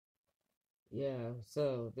Yeah,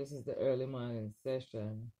 so this is the early morning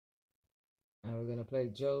session, and we're gonna play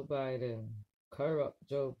Joe Biden, corrupt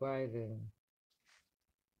Joe Biden,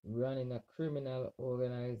 running a criminal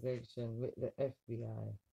organization with the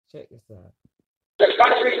FBI. Check this out. The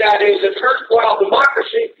country that is an erstwhile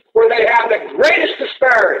democracy where they have the greatest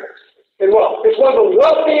disparity in wealth. It's one of the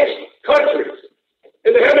wealthiest countries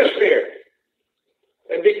in the hemisphere.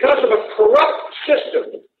 And because of a corrupt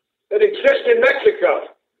system that exists in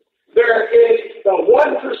Mexico, there is the 1%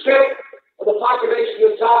 of the population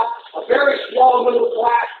at the top, a very small middle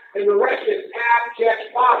class, and the rest is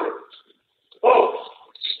abject poverty. Folks,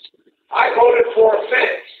 I voted for a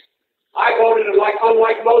fence. I voted,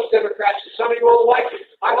 unlike most Democrats, and some of you won't like it,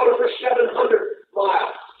 I voted for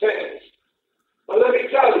 700-mile fence. But let me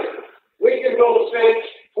tell you, we can build a fence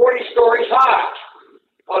 40 stories high,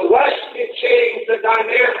 unless it changes the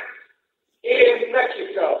dynamic in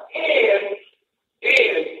Mexico. And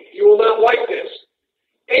you will not like this,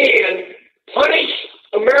 and punish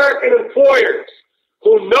American employers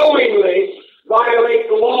who knowingly violate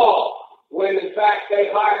the law when, in fact,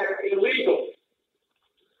 they hire illegally.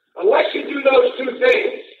 Unless you do those two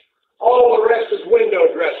things, all the rest is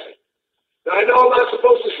window dressing. Now, I know I'm not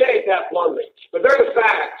supposed to say it that bluntly, but they're the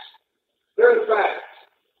facts. They're the facts.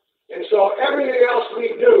 And so everything else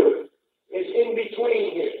we do is in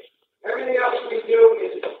between here. Everything else we do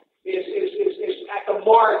is at the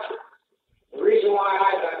margin. The reason why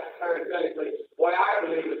why I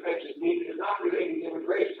believe the fence is needed is not related to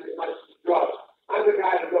immigration as much as drugs. I'm the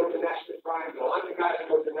guy that wrote the National Crime Bill. I'm the guy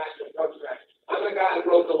that wrote the National Drug Strategy. I'm the guy that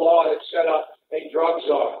wrote the law that set up a drug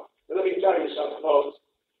czar. And let me tell you something, folks.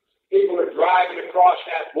 People are driving across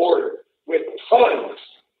that border with tons,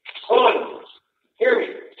 hear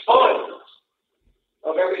me, tons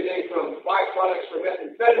of everything from byproducts from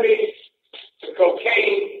methamphetamine to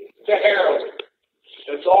cocaine to heroin.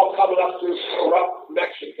 It's all coming up through corrupt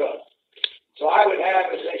Mexico. So I would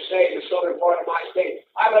have, as they say in the southern part of my state,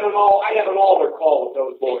 I'd have an altar call with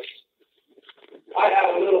those boys. I'd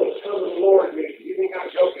have a little come of the Lord meeting. You think I'm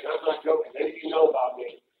joking? I'm not joking. Anything you know about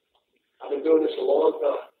me? I've been doing this a long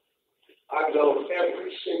time. I've known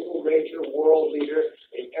every single major world leader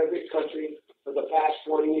in every country for the past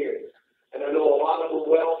 20 years. And I know a lot of them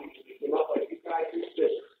well because we came up like you guys do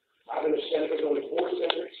this. I've been a senator only 4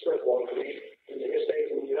 senators spent longer than me in the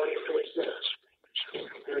history of the United States Senate.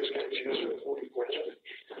 There's the 44 senators.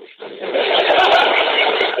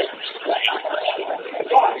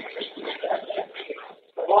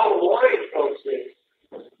 The bottom line, folks, is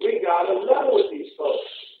we got to level with these folks.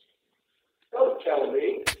 Don't tell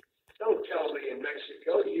me in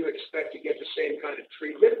Mexico you expect to get the same kind of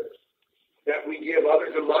treatment that we give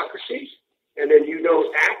other democracies, and then you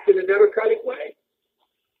don't act in a democratic way.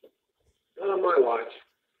 Not on my watch.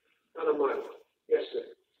 Not on my watch. Yes, sir.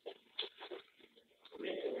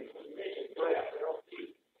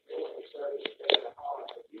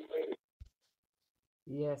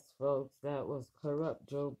 Yes, folks, that was corrupt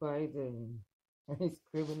Joe Biden and his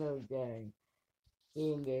criminal gang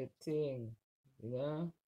doing their thing, you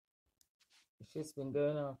know? It's just been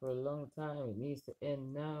going on for a long time. It needs to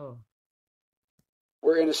end now.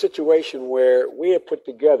 We're in a situation where we have put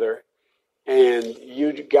together, and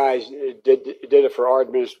you guys did it for our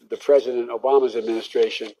the President Obama's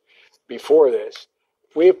administration before this.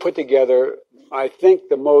 We have put together, I think,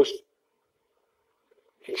 the most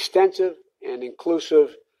extensive and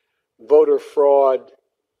inclusive voter fraud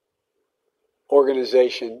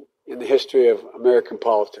organization in the history of American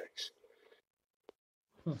politics.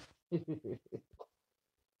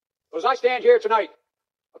 As I stand here tonight,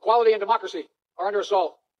 equality and democracy are under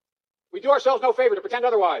assault. We do ourselves no favor to pretend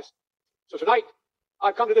otherwise. So tonight,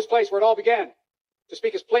 I've come to this place where it all began to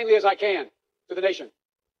speak as plainly as I can to the nation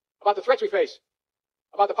about the threats we face,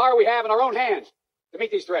 about the power we have in our own hands to meet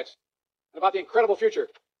these threats, and about the incredible future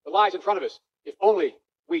that lies in front of us if only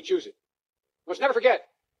we choose it. We must never forget,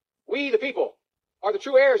 we the people are the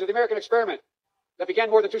true heirs of the American experiment that began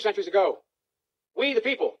more than 2 centuries ago. We the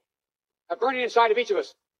people have burning inside of each of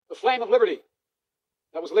us the flame of liberty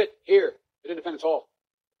that was lit here at Independence Hall.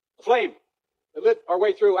 The flame that lit our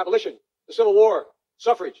way through abolition, the Civil War,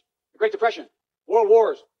 suffrage, the Great Depression, world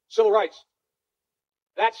wars, civil rights.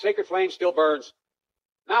 That sacred flame still burns.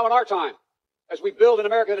 Now in our time, as we build an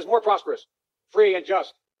America that is more prosperous, free, and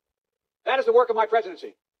just. That is the work of my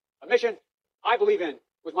presidency, a mission I believe in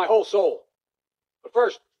with my whole soul. But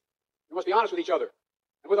first, we must be honest with each other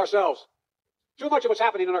and with ourselves. Too much of what's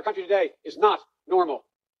happening in our country today is not normal.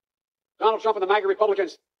 Donald Trump and the MAGA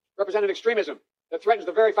Republicans represent an extremism that threatens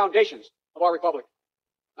the very foundations of our republic.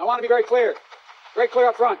 I want to be very clear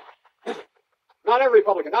up front. Not every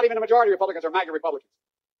Republican, not even a majority of Republicans are MAGA Republicans.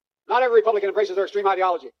 Not every Republican embraces their extreme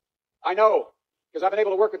ideology. I know, because I've been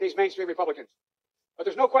able to work with these mainstream Republicans. But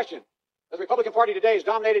there's no question that the Republican Party today is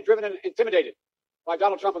dominated, driven, and intimidated by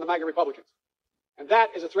Donald Trump and the MAGA Republicans. And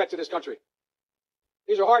that is a threat to this country.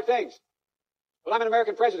 These are hard things. But I'm an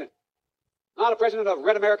American president. Not a president of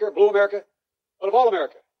red America or blue America, but of all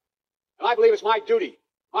America. And I believe it's my duty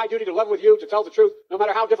to level with you, to tell the truth, no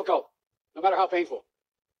matter how difficult, no matter how painful.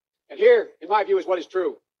 And here, in my view, is what is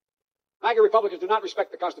true. MAGA Republicans do not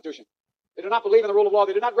respect the Constitution. They do not believe in the rule of law.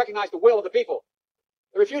 They do not recognize the will of the people.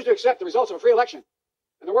 They refuse to accept the results of a free election.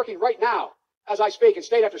 And they're working right now, as I speak, in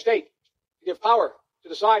state after state, to give power to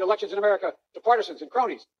decide elections in America to partisans and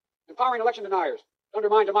cronies, empowering election deniers to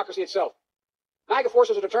undermine democracy itself. MAGA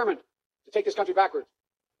forces are determined to take this country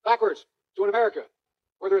backwards to an America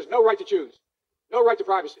where there is no right to choose, no right to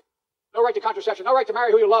privacy, no right to contraception, no right to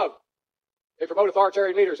marry who you love. They promote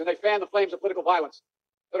authoritarian leaders and they fan the flames of political violence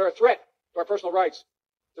that are a threat to our personal rights,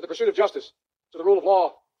 to the pursuit of justice, to the rule of law,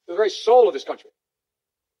 to the very soul of this country.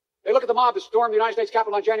 They look at the mob that stormed the United States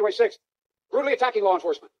Capitol on January 6th, brutally attacking law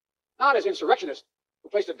enforcement, not as insurrectionists who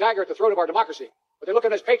placed a dagger at the throat of our democracy, but they look at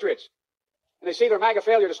them as patriots. And they see their MAGA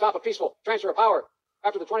failure to stop a peaceful transfer of power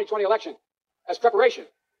after the 2020 election as preparation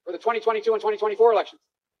for the 2022 and 2024 elections.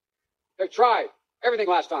 They tried everything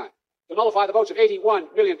last time to nullify the votes of 81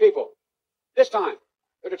 million people. This time,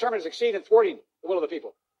 they're determined to succeed in thwarting the will of the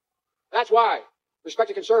people. That's why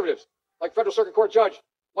respected conservatives, like Federal Circuit Court Judge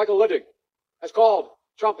Michael Liddig, has called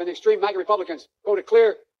Trump and the extreme MAGA Republicans, quote, a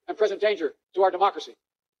clear and present danger to our democracy.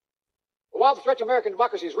 But while the threat to American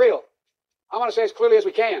democracy is real, I want to say as clearly as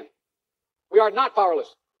we can, we are not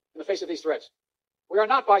powerless in the face of these threats. We are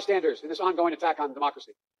not bystanders in this ongoing attack on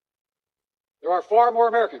democracy. There are far more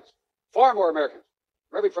Americans, from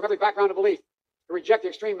every background and belief, who reject the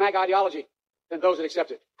extreme MAGA ideology than those that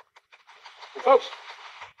accept it. And folks,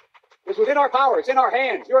 it's within our power, it's in our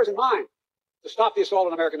hands, yours and mine, to stop the assault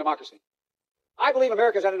on American democracy. I believe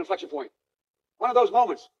America is at an inflection point, one of those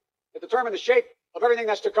moments that determine the shape of everything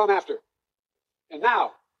that's to come after. And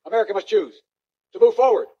now, America must choose to move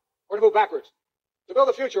forward or to move backwards, to build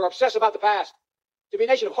a future or obsess about the past, to be a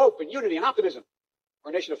nation of hope and unity and optimism,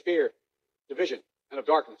 or a nation of fear, division, and of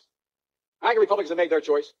darkness. MAGA Republicans have made their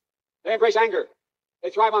choice. They embrace anger. They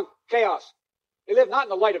thrive on chaos. They live not in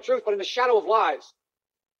the light of truth, but in the shadow of lies.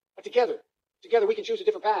 But together we can choose a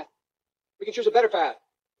different path. We can choose a better path,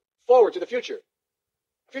 forward to the future,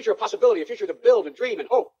 a future of possibility, a future to build and dream and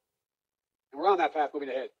hope. And we're on that path moving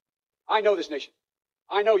ahead. I know this nation.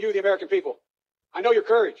 I know you, the American people. I know your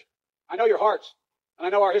courage. I know your hearts. And I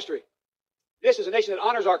know our history. This is a nation that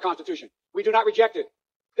honors our Constitution. We do not reject it.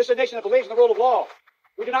 This is a nation that believes in the rule of law.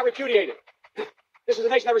 We do not repudiate it. This is a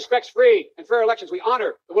nation that respects free and fair elections. We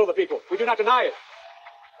honor the will of the people. We do not deny it.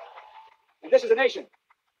 And this is a nation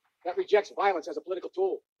that rejects violence as a political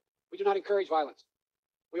tool. We do not encourage violence.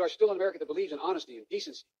 We are still an America that believes in honesty and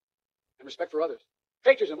decency and respect for others.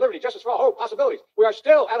 Patriotism, liberty, justice for all, hope, possibilities. We are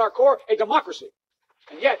still, at our core, a democracy.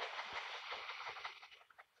 And yet,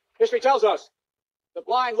 history tells us that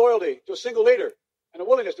blind loyalty to a single leader and a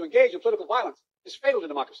willingness to engage in political violence is fatal to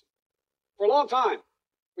democracy. For a long time,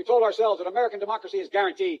 we told ourselves that American democracy is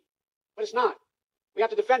guaranteed, but it's not. We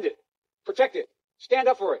have to defend it, protect it, stand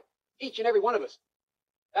up for it, each and every one of us.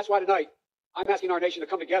 That's why tonight, I'm asking our nation to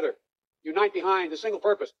come together, unite behind the single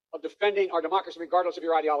purpose of defending our democracy regardless of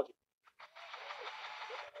your ideology.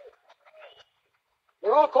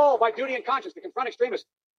 We're all called by duty and conscience to confront extremists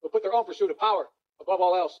who put their own pursuit of power above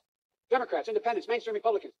all else. Democrats, independents, mainstream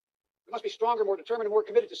Republicans. We must be stronger, more determined, and more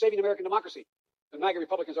committed to saving American democracy than MAGA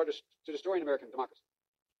Republicans are to destroying American democracy.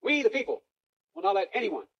 We, the people, will not let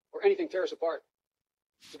anyone or anything tear us apart.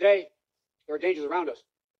 Today, there are dangers around us.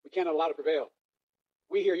 We cannot allow to prevail.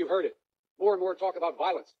 We here, you've heard it, more and more talk about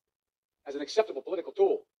violence as an acceptable political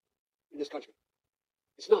tool in this country.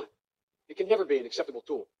 It's not. It can never be an acceptable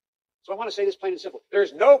tool. So I want to say this plain and simple. There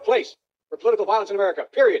is no place for political violence in America,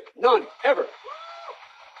 period. None, ever.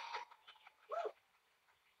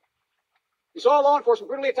 We saw law enforcement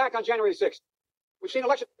brutally attacked on January 6th. We've seen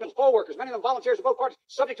election poll workers, many of them volunteers of both parties,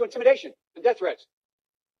 subject to intimidation and death threats.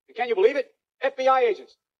 And can you believe it? FBI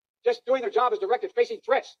agents, just doing their job as directed, facing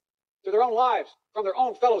threats to their own lives from their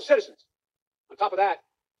own fellow citizens. On top of that,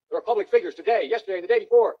 there are public figures today, yesterday, and the day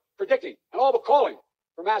before, predicting and all but calling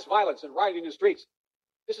for mass violence and rioting in the streets.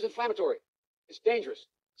 This is inflammatory. It's dangerous.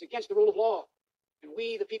 It's against the rule of law. And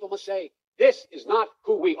we, the people, must say, this is not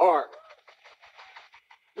who we are.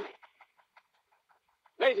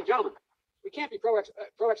 Ladies and gentlemen, we can't be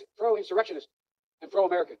pro-insurrectionist and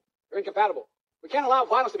pro-American. They're incompatible. We can't allow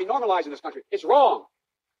violence to be normalized in this country. It's wrong.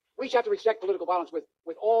 We each have to reject political violence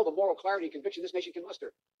with all the moral clarity and conviction this nation can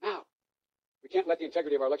muster. Now, We can't let the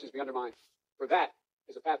integrity of our elections be undermined, for that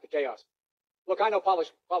is a path to chaos. Look, I know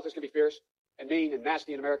politics can be fierce and mean and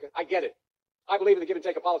nasty in America. I get it. I believe in the give and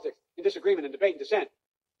take of politics, in disagreement and debate and dissent.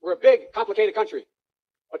 We're a big, complicated country.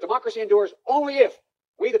 But democracy endures only if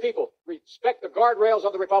we, the people, respect the guardrails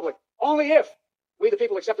of the republic. Only if we, the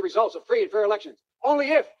people, accept the results of free and fair elections.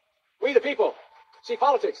 Only if we, the people, see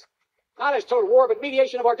politics not as total war, but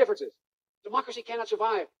mediation of our differences. Democracy cannot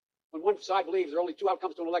survive when one side believes there are only two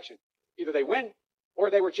outcomes to an election. Either they win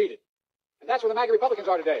or they were cheated. And that's where the MAGA Republicans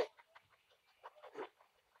are today.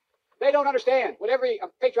 They don't understand what every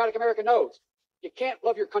patriotic American knows. You can't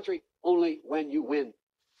love your country only when you win.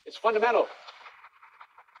 It's fundamental.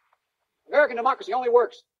 American democracy only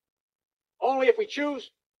works only if we choose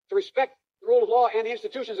to respect the rule of law and the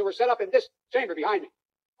institutions that were set up in this chamber behind me.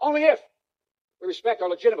 Only if we respect our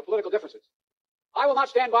legitimate political differences. I will not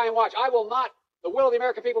stand by and watch. I will not the will of the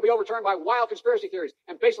American people be overturned by wild conspiracy theories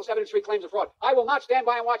and baseless evidence-free claims of fraud. I will not stand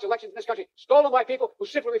by and watch elections in this country stolen by people who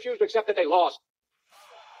simply refuse to accept that they lost.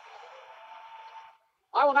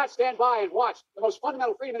 I will not stand by and watch the most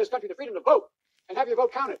fundamental freedom in this country, the freedom to vote, and have your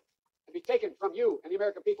vote counted and be taken from you and the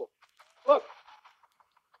American people. Look,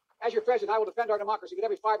 as your president, I will defend our democracy with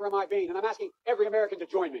every fiber of my being, and I'm asking every American to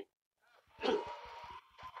join me.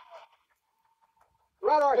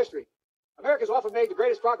 Throughout our history, America has often made the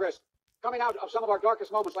greatest progress coming out of some of our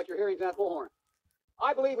darkest moments, like your hearings in that bullhorn.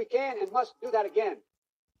 I believe we can and must do that again,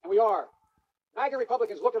 and we are. MAGA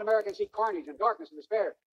Republicans look at America and see carnage and darkness and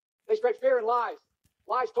despair. They spread fear and lies.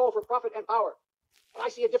 Lies told for profit and power. But I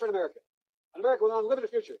see a different America, an America with an unlimited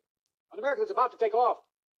future, an America that's about to take off.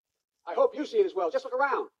 I hope you see it as well. Just look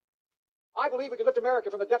around. I believe we can lift America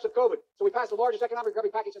from the depths of COVID. So we passed the largest economic recovery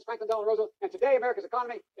package since Franklin Delano Roosevelt. And today, America's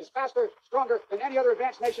economy is faster, stronger than any other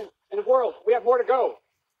advanced nation in the world. We have more to go.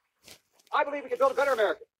 I believe we can build a better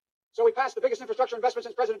America. So we passed the biggest infrastructure investment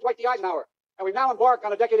since President Dwight D. Eisenhower. And we've now embarked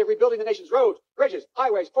on a decade of rebuilding the nation's roads, bridges,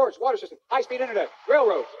 highways, ports, water systems, high-speed internet,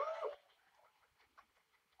 railroads.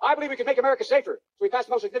 I believe we can make America safer. So we passed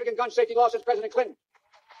the most significant gun safety law since President Clinton.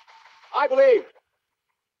 I believe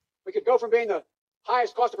we could go from being the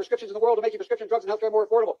highest cost of prescriptions in the world to making prescription drugs and healthcare more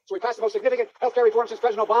affordable. So we passed the most significant healthcare reform since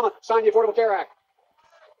President Obama signed the Affordable Care Act.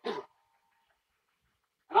 And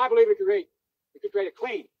I believe we could create a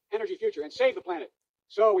clean energy future and save the planet.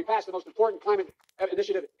 So we passed the most important climate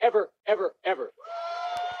initiative ever, ever, ever.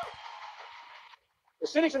 The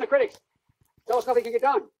cynics and the critics tell us nothing can get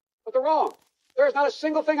done, but they're wrong. There is not a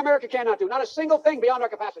single thing America cannot do, not a single thing beyond our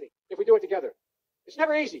capacity if we do it together. It's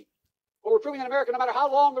never easy. But we're proving that America, no matter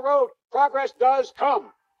how long the road, progress does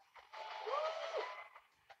come.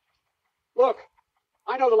 Look,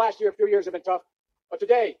 I know the last few years have been tough, but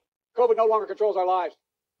today, COVID no longer controls our lives.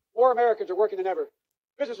 More Americans are working than ever.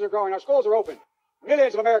 Businesses are growing. Our schools are open.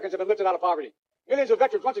 Millions of Americans have been lifted out of poverty. Millions of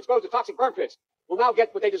veterans once exposed to toxic burn pits will now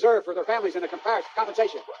get what they deserve for their families in a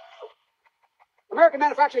compensation. American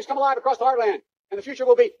manufacturing has come alive across the heartland, and the future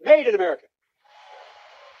will be made in America.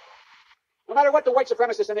 No matter what the white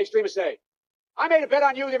supremacists and the extremists say. I made a bet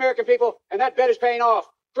on you, the American people, and that bet is paying off,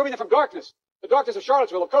 proving that from darkness, the darkness of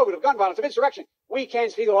Charlottesville, of COVID, of gun violence, of insurrection, we can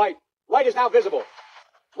see the light. Light is now visible.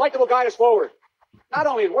 Light that will guide us forward. Not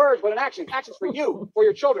only in words, but in action. Actions for you, for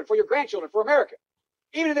your children, for your grandchildren, for America.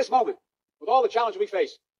 Even in this moment, with all the challenges we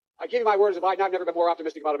face, I give you my word as a Biden, I've never been more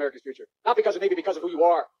optimistic about America's future. Not because of me, but because of who you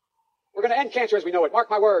are. We're going to end cancer as we know it. Mark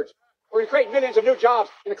my words. We're going to create millions of new jobs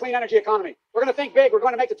in a clean energy economy. We're going to think big. We're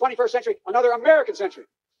going to make the 21st century another American century.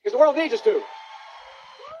 Because the world needs us to.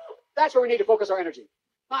 That's where we need to focus our energy.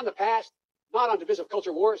 Not in the past, not on divisive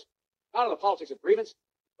culture wars, not on the politics of grievance,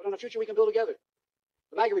 but on a future we can build together.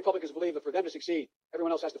 The MAGA Republicans believe that for them to succeed,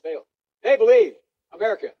 everyone else has to fail. They believe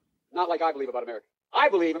America, not like I believe about America. I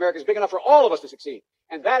believe America is big enough for all of us to succeed.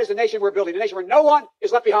 And that is the nation we're building, a nation where no one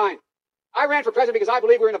is left behind. I ran for president because I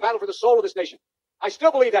believe we're in a battle for the soul of this nation. I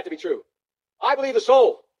still believe that to be true. I believe the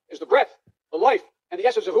soul is the breath, the life, and the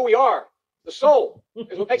essence of who we are. The soul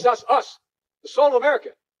is what makes us us. The soul of America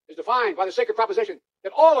is defined by the sacred proposition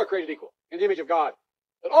that all are created equal in the image of God,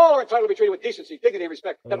 that all are entitled to be treated with decency, dignity, and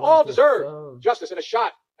respect, that all deserve justice and a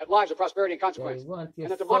shot at lives of prosperity and consequence, and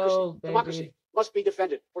that democracy must be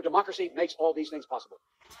defended, for democracy makes all these things possible.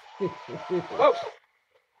 Folks,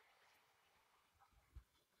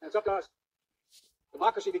 and it's up to us.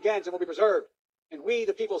 Democracy begins and will be preserved in we,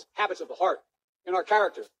 the people's habits of the heart, in our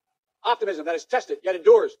character, optimism that is tested yet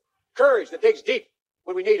endures, courage that digs deep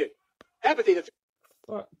when we need it, empathy that...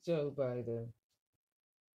 Fuck Joe Biden.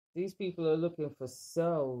 These people are looking for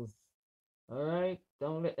souls. All right?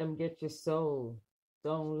 Don't let them get your soul.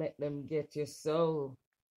 Don't let them get your soul.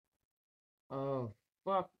 Oh,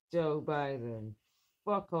 fuck Joe Biden.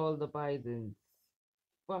 Fuck all the Bidens.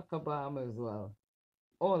 Fuck Obama as well.